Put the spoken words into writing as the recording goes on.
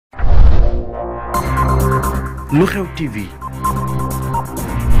lu xew TV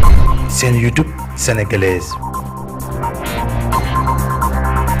seen YouTube sénégalaise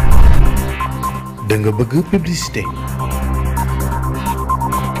da nga bëgg publicité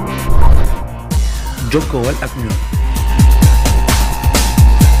jokkowal ak ñun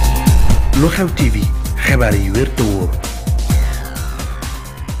lu xew TV xibaar yi wér te wóor.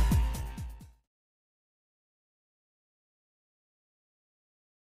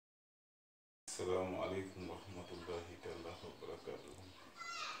 Asalaamaaleykum wa rahmatullahi taala wa barakaatuhu.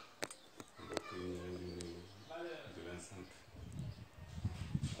 Mbokk yi ñu ngi leen di nuyu di leen sant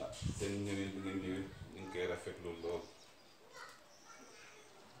seen ñëwee bi ngeen ñëwee ñu ngi koy rafetlu lool.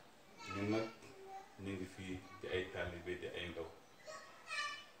 ñun nag ñu ngi fii di ay taalibe di ay ndaw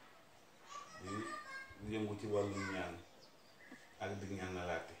di yëngu ci wàllu ñaan ak di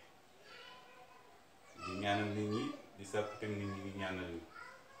ñaanalaate di ñaanal nit ñi di sàkku tam nit ñi di ñaanal ñu.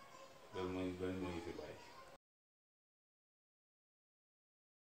 loolu mooy fi bàyyi.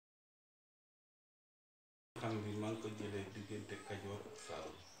 xam bi maa ngi ko jëlee diggante Kajoor ak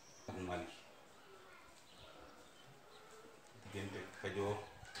Saalum ak Mali diggante Kajoor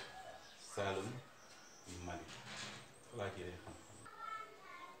Saalum Mali fa laa jëlee xam-xam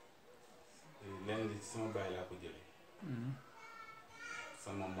lenn li ci sama baay laa ko jëlee.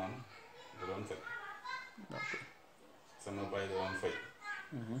 sama maam da doon faj. sama baay da doon faj.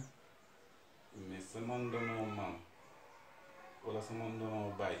 mais sama ndonoo maam wala sama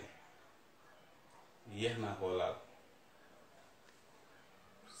ndonoo baay yéex naa koo laal.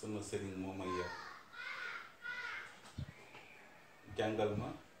 sama sëriñ moo ma yar jàngal ma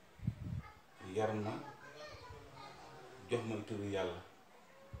yar ma jox ma turu yàlla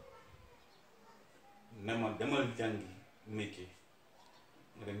ne ma demal jàngi métier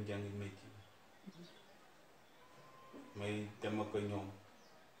nga dem jàngi métier may dema ko ñoom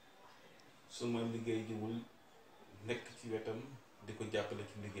su ma liggéey jiwul nekk ci wetam di ko jàppale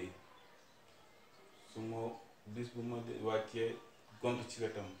ci liggéey su ma bis bu ma wàccee gont ci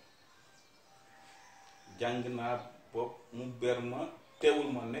wetam jàng naa bopp mu ber ma teewul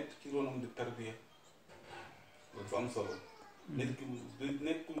ma nekk ci ronam di tarbiya loolu dafa am solo. nit ki du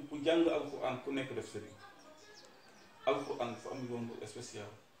nekk ku jàng alxuraan ku nekk def sëriñ alxuraan dafa am yoon bu spécial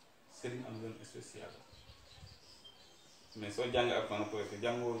sëriñ am yoon spécial mais soo jàngee alxuraan peut être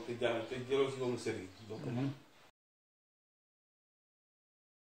jàngoo te jëloo si yoonu sëriñ doo ko mën.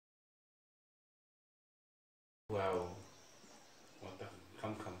 waaw moo tax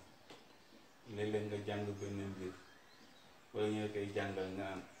xam-xam léeg-léeg nga jàng benn mbir wala ñu koy jàngal nga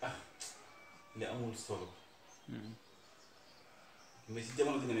naan li amul solo mais si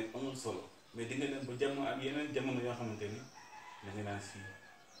jamono bi nga nekk amul solo mais di nga dem ba jamono ak yeneen jamono yoo xamante ni da nga naan fii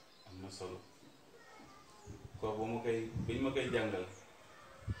am na solo. kooku ba ñu ma koy jàngal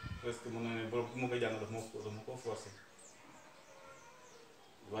presque mën na ne borom bu ma koy jàngal dama ko forcé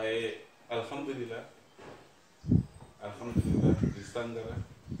waaye alhamdulilah di sàngara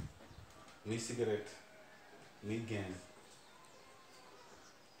ni cigarette ni gain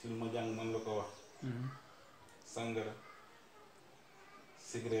ci lu ma jàng man la ko wax. sàngara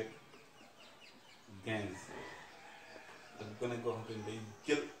cigarette gain ak gone goo xamante ni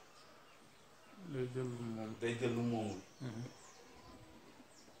day jël lu moomul.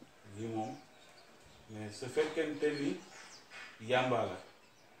 lii moom mais su fekkente ni yàmbaa la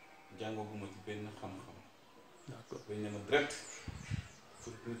jàngaguma ci benn xam-xam. d'accord dañ ne ma direct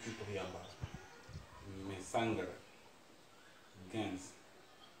pour nit ki pour yàmbaa mais sàngara gins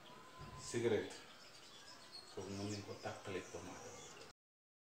cigarette foofu mën nañ ko tàqaleeg tomate.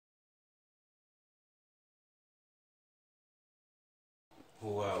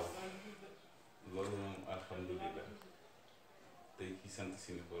 waaw loolu moom alhamdulilah tey ci sant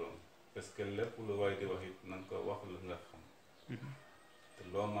suñu borom parce que lépp lu waay di wax it na nga ko wax lu nga xam. te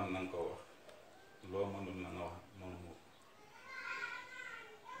loo man na nga ko wax loo mënul na nga wax mënuma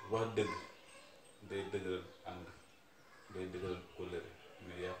wax dëgg day dëgëral ànd day dëgëral kóllëre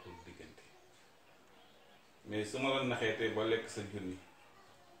mais yàqul diggante mais su ma la naxee tey ba lekk sa junni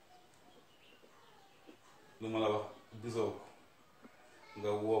lu ma la wax gisoo ko nga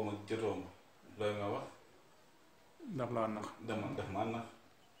woo ma jotoo ma looy nga wax daf laa nax daf maa nax.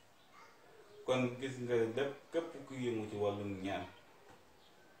 kon gis nga lépp képp ku yëngu ci wàllum ñaan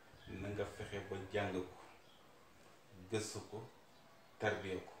na nga fexe ba jàng ko gëstu ko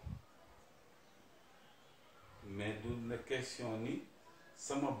tarbiya ko mais du na question ni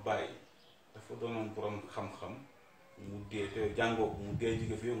sama baay dafa doonoon borom xam-xam mu dee te jàngoo ko mu dee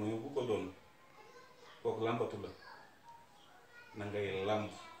jóge fi yow nga bu ko doon kooku làmbatu la na ngay làmb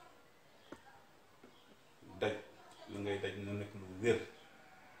daj lu ngay daj na nekk lu wér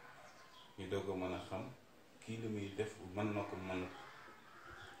ñu doog a mën a xam kii li muy def mën na ko mën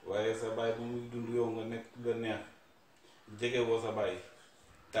waaye sa baay bu muy dund yow nga nekk la neex jege woo sa baay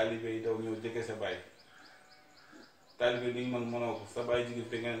taalibe yi daw ñëw jege sa baay taalibe li ñu mën mënoo ko sa baay jigéen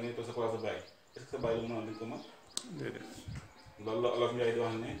te nga ngay toog sa place sa baay est-ce que sa baay lu mënoon duñ ko mën loolu la Olof Njaay di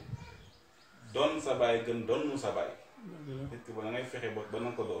wax ne doon sa baay gën doon mu sa baay nit ki ba na ngay fexe ba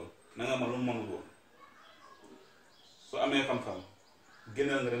na ko doon na nga mën lu mu mënul woon su amee xam-xam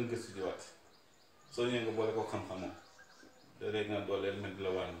génnal nga dem gëstu ji waat soo ñëwee nga boole ko xam-xamam da léegi nga dooleel mel di la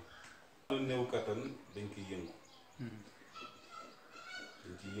wàññi lu néew kattan dañ koy yëngu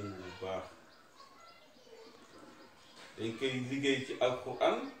dañ ciy yëngu bu baax dañ koy liggéey ci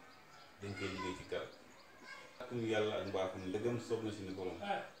alxuraan dañ koy liggéey ci garab ak yàlla ak mbaaxam ndëgëm soob na si ni borom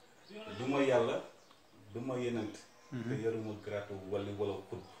du ma yàlla du ma yenant te yaruma garaatu wala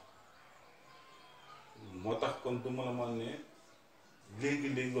xut moo tax kon du ma la mën ne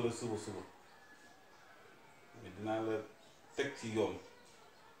léegi-léegi wala suba mais dinaa la teg ci yoon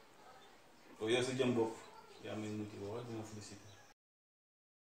to yow sa jëm bopp yaa may mujj wax dina félicité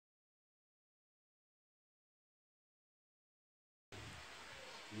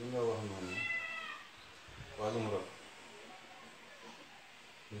li nga wax noonu wàllum rab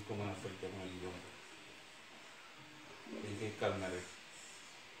ñu ko mën a faj jamono ji yomb dañ koy calmer rek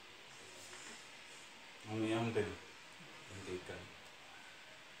moom la ñu xamante ni dañ koy calmer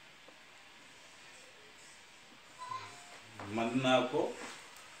man naa ko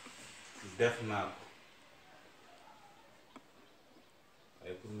def naa ko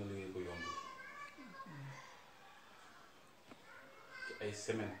waaye pour ma liggéey ko yomb ci ay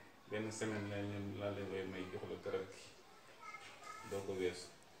semaine benn semaine laa leen koy may jox la garab gi doo ko weesu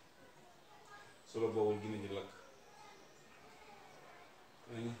su la boobul jinne ji lakk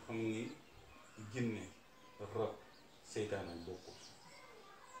dañu xam ni jinne rab seytaane bokkul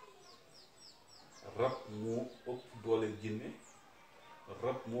rab moo ëpp doole jinne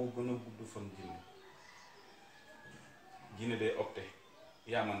rab moo gën a gudd fan jinne day opté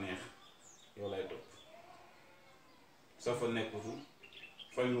yaa ma neex yow lay topp soo fa nekkutu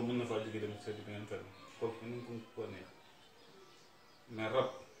fan nga mën na faa jóge dem seeti beneen fenn kooku ni ko neex mais rab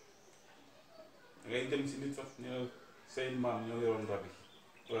dangay dem si nit sax ne say maam ñoo yoroon rab yi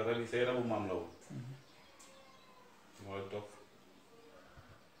wala rab yi say rabu maam la woon mooy topp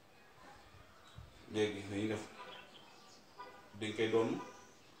léegi dañuy def dañ koy doon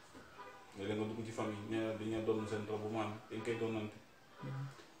léeg-léeg nga dugg ci famille ne dañoo doon seen rabu maam dañ koy doonante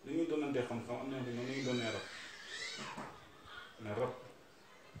li ñuy doonantee xam-xam am na ñoo xam ne ñuy doonee rab mais rab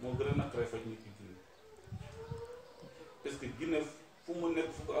moo gën a naqaree faj nit ki jinne parce que jinne fu mu nekk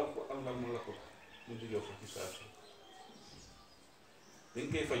fu ko alxuraan la mu la ko mu jógee fa ci saa si dañ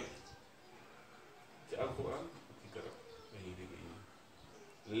koy faj ci alxuraan ak ci garab dañuy liggéey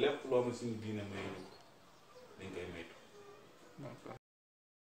nii lépp loo xam suñu diine may ñu ko dañ koy maytu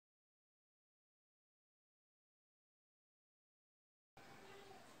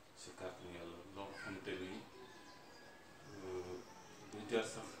si kàttu yàlla loo xamante ni du jar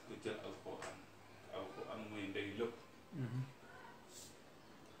sax du jar alxuraan mooy ndey lépp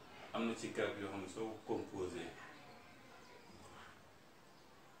am na ci garab yoo xam ne soo composé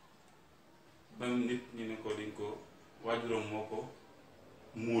même nit ñu ne ko dañ ko waajuram moo ko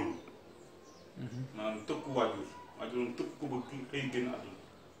muulu maanaam tëkku waajuram tëkk ko ba xëy génn àdduna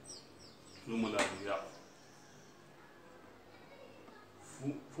lu mu laal yàqu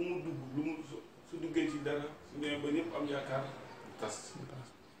fu mu dugg lu mu su duggee ci dara su ñëwee ba ñëpp am yaakaar tas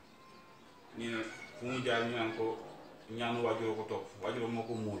nii nag fu mu jaar ñu naan ko ñaanu waajuroo ko topp waajuram moo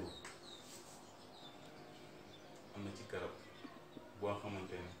ko muulu am na ci garab boo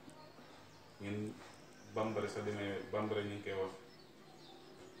xamante ne ngeen bambara sa demee bambara ñu ngi koy wax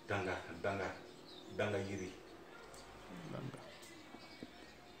danga yiri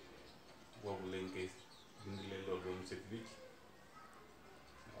boobu lañ koy dindi leen loolu ba mu set wicc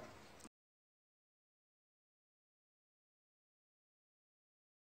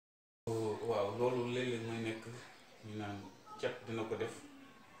waaw loolu léeg-léeg mooy nekk ñu naan cat dina ko def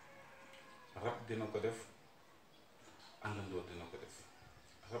rab dina ko def àndandoo dina ko def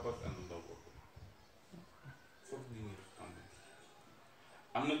rab ak àndandoo boobu foofu li ñuy xam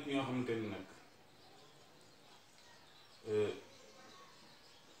am na ñoo xamante ni nag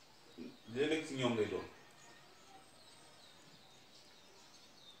léeg-léeg ci ñoom lay doon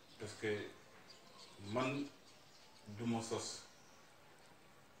parce que man duma sos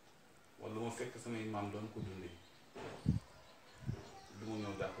wala ma fekk samay maam doon ko dundee du ma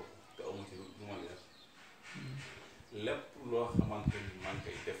ñëw dàq ko te amu ci lu ma leer lépp loo xamante ni man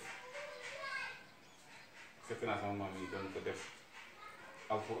koy def fekk naa sama maam yi doon ko def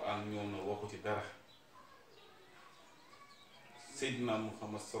alxuraan ñëw na waxu ci dara Seydina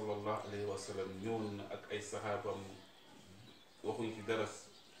Muhammad sallallahu alayhi wa sallam ñëwoon na ak ay saxaabam waxuñ ci dara,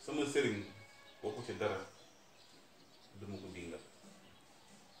 sama sëriñ waxu ci dara, duma ko dingat.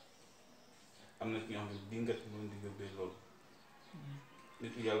 am na ci ñoo xam ne dingat moom di yóbbee loolu.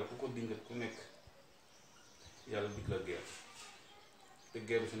 nit yàlla ku ko dingat ku nekk yàlla dig la guerre, te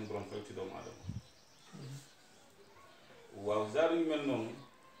guerre suñu borom xel ci doomu aadama. waaw genre yu mel noonu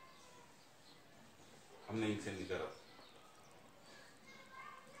am nañ seen garab,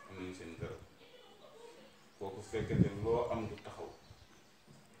 am nañ seen garab. kooku fekkente loo am du taxaw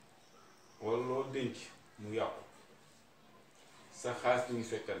wala loo denc mu yàqu, sa xaas ñu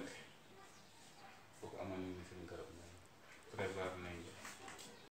fekkante, kooku amoon nañu seen garab moom prévoir nañ